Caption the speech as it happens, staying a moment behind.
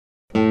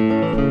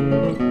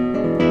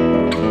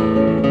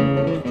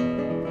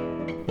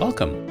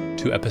Welcome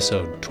to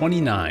episode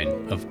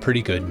 29 of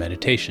Pretty Good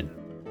Meditation.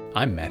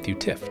 I'm Matthew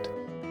Tift.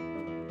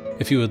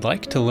 If you would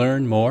like to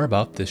learn more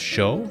about this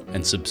show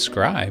and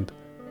subscribe,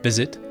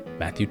 visit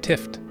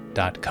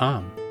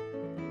matthewtift.com.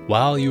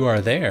 While you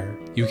are there,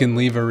 you can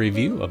leave a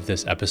review of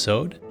this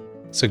episode,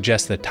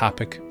 suggest the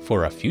topic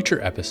for a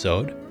future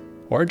episode,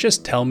 or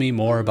just tell me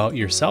more about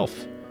yourself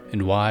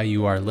and why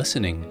you are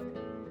listening.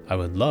 I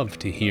would love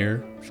to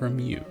hear from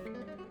you.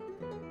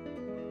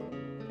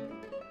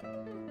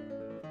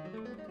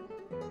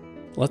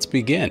 Let's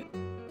begin.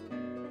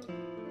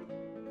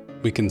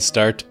 We can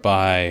start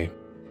by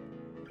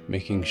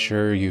making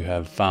sure you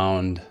have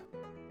found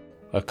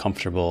a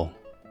comfortable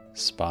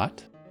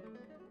spot.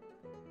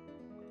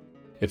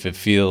 If it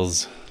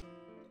feels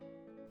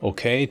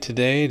okay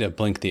today to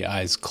blink the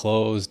eyes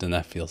closed and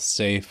that feels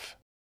safe,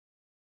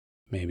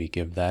 maybe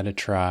give that a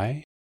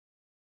try.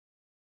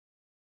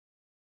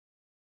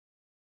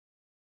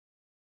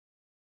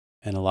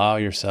 And allow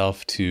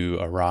yourself to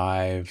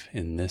arrive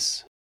in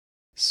this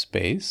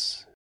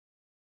space.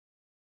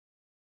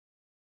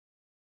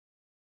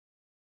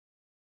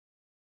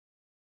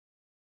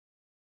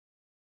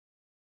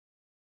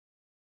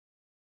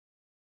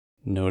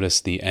 Notice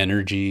the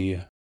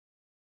energy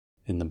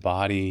in the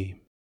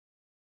body.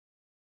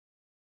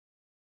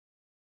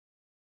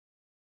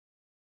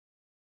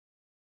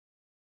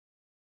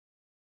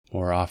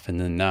 More often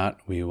than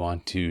not, we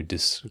want to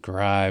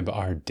describe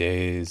our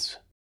days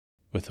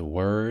with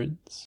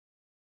words.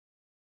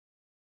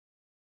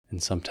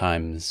 And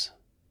sometimes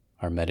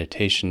our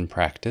meditation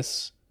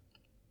practice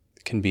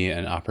can be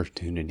an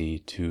opportunity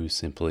to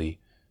simply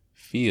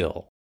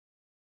feel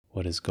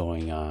what is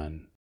going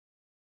on.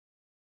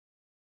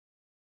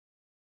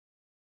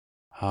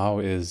 How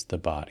is the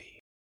body?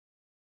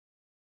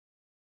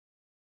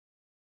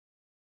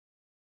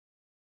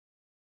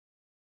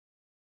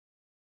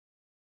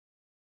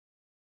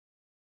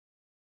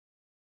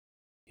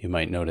 You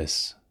might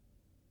notice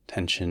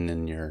tension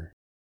in your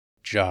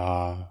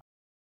jaw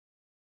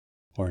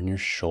or in your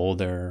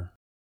shoulder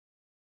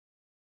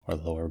or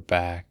lower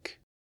back.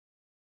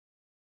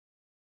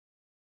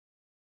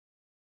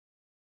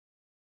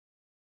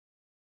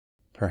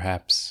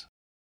 Perhaps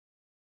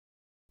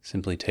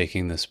simply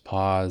taking this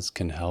pause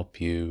can help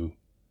you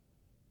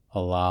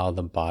allow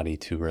the body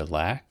to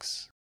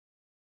relax.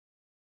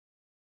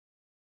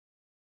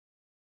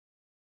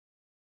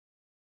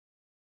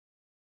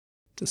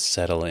 To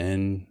settle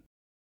in.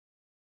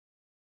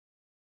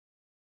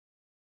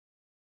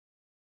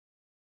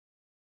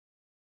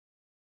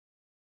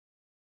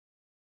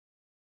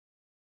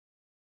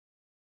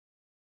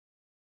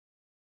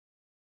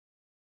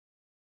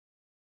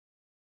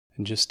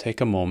 And just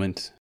take a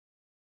moment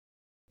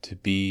to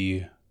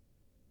be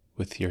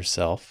with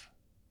yourself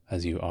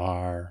as you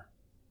are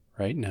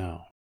right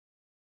now.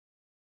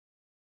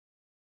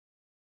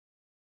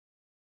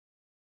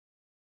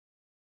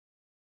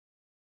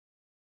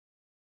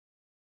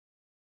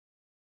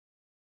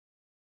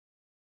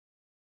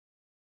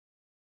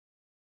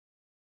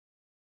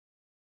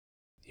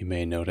 You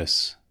may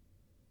notice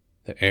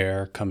the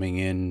air coming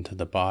into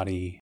the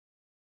body.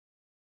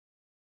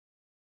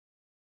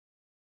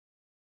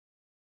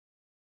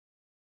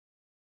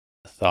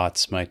 The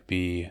thoughts might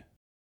be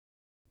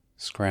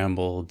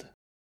scrambled.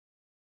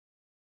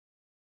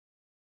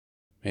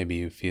 Maybe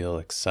you feel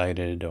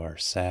excited or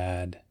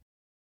sad.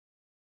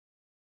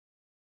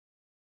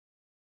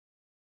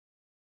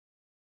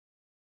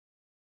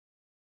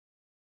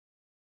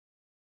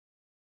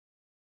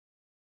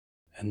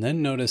 And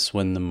then notice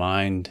when the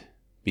mind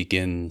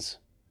begins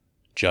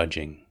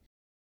judging.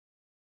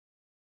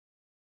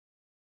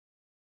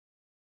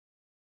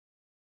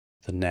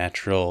 The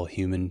natural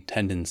human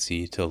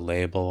tendency to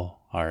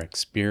label our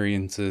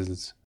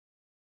experiences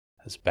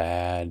as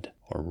bad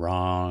or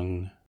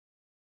wrong.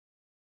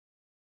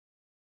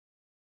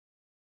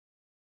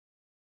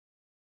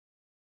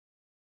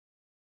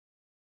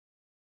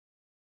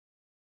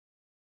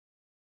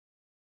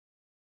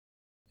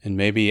 And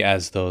maybe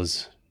as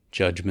those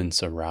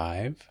judgments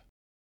arrive,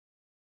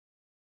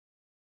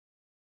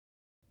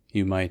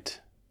 you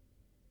might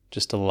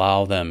just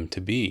allow them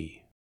to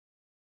be.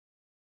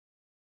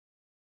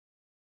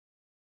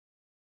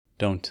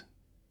 Don't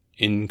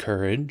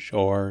encourage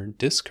or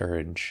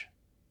discourage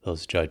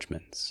those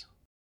judgments.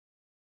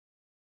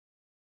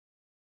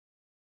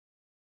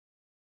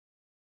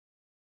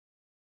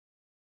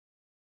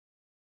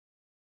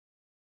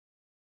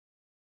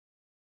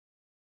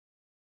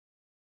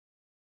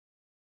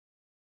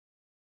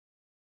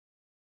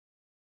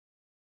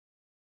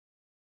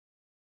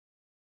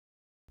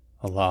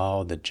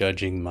 Allow the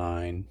judging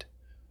mind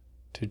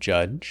to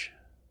judge.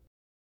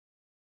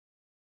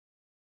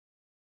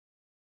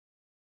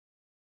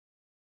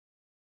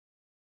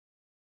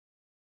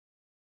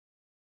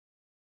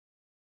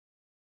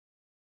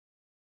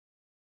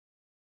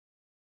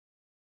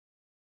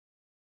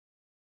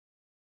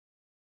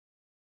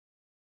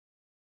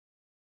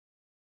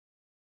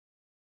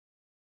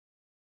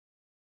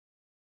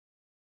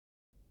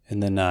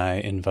 And then I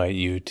invite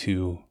you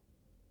to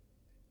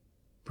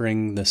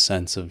bring the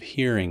sense of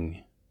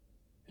hearing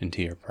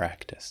into your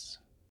practice.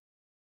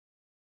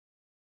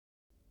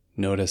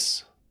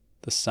 Notice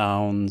the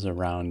sounds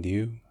around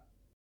you.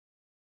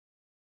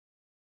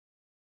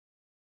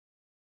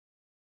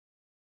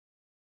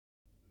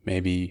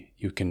 Maybe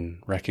you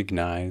can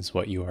recognize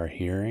what you are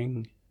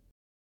hearing.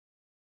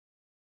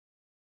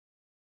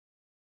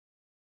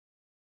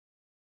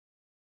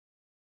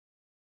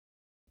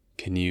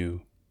 Can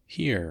you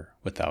hear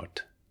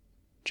without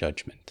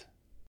judgment?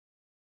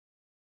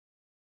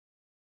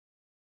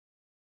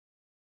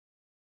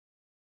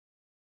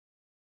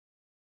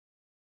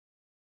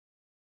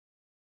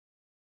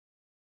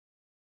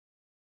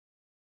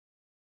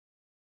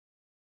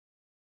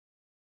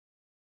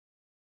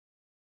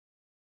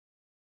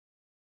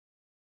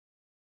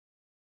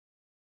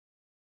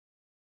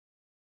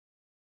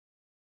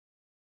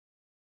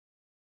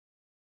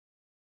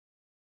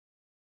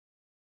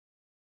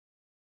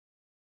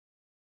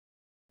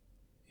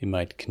 You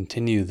might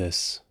continue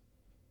this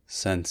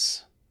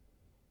sense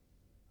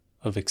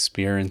of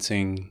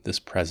experiencing this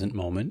present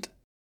moment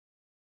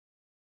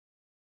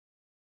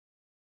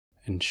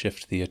and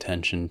shift the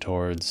attention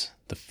towards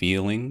the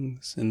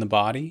feelings in the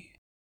body,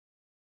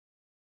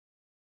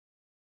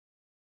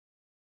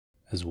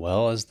 as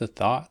well as the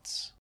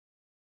thoughts,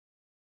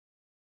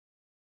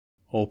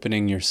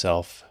 opening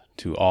yourself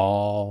to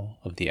all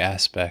of the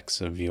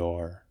aspects of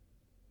your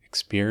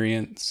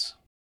experience.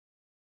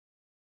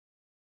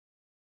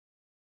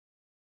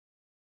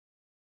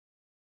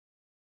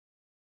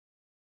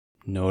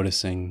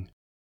 Noticing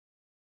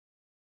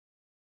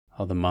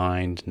how the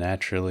mind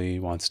naturally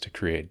wants to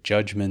create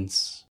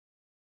judgments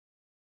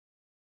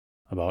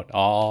about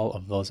all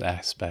of those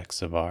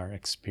aspects of our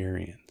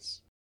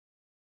experience.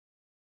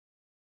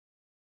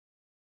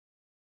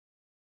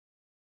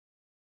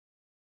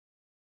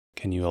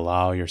 Can you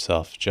allow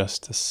yourself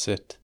just to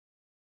sit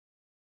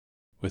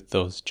with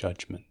those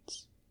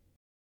judgments?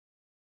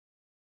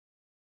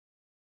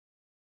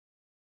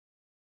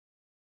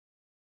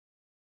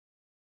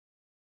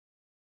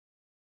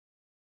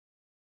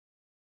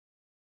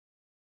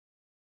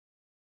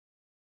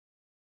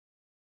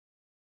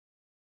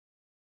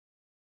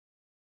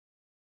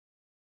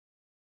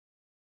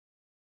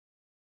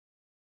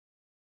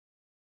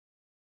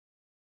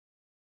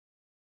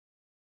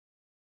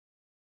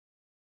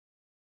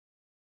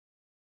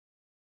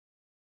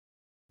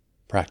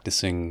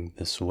 Practicing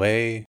this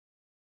way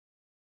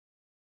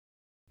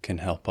can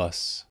help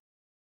us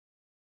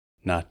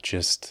not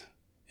just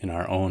in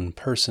our own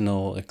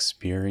personal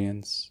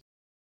experience,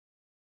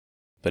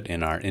 but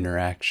in our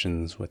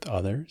interactions with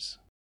others.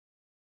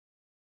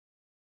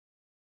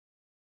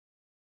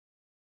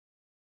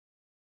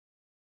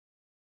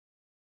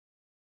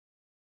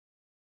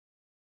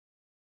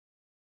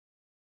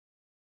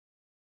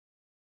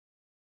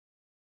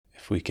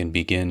 If we can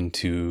begin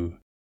to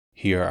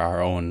hear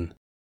our own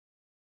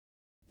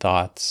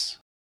thoughts,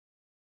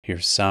 hear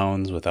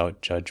sounds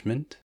without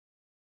judgment,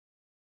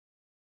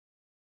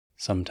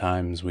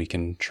 sometimes we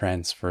can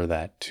transfer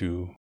that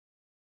to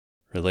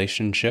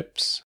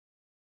relationships,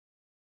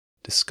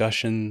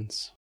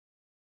 discussions,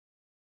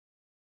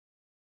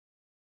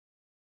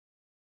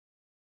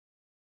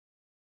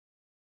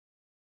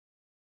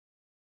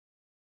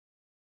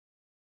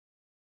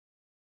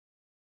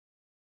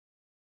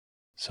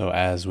 so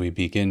as we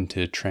begin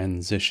to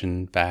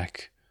transition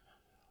back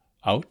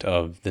out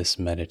of this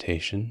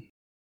meditation,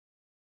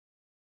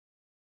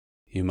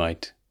 you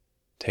might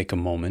take a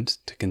moment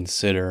to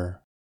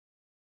consider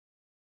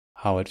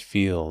how it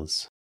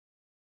feels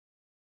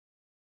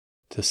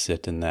to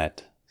sit in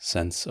that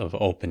sense of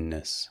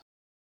openness.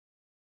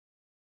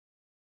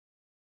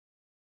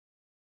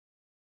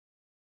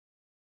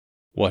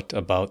 What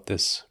about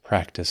this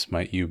practice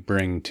might you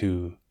bring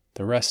to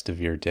the rest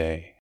of your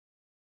day,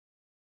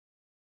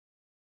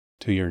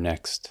 to your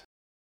next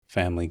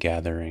family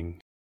gathering,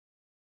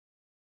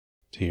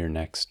 to your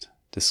next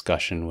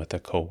discussion with a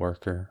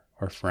coworker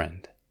or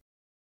friend?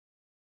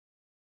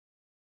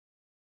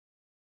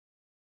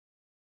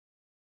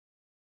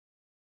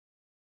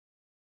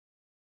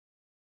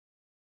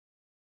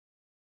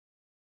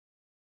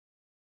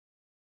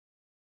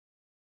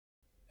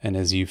 And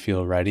as you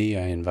feel ready,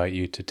 I invite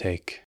you to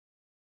take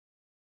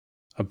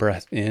a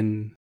breath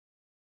in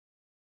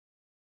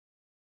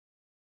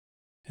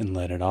and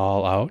let it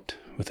all out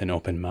with an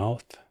open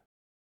mouth.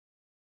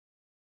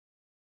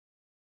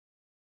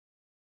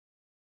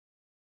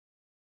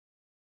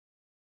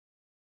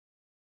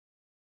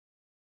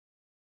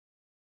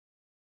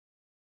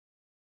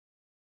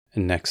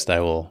 And next I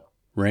will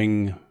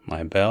ring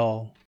my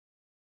bell.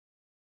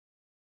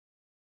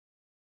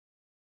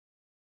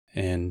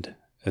 And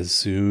as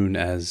soon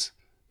as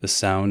the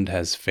sound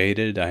has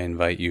faded, I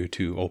invite you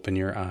to open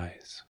your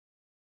eyes.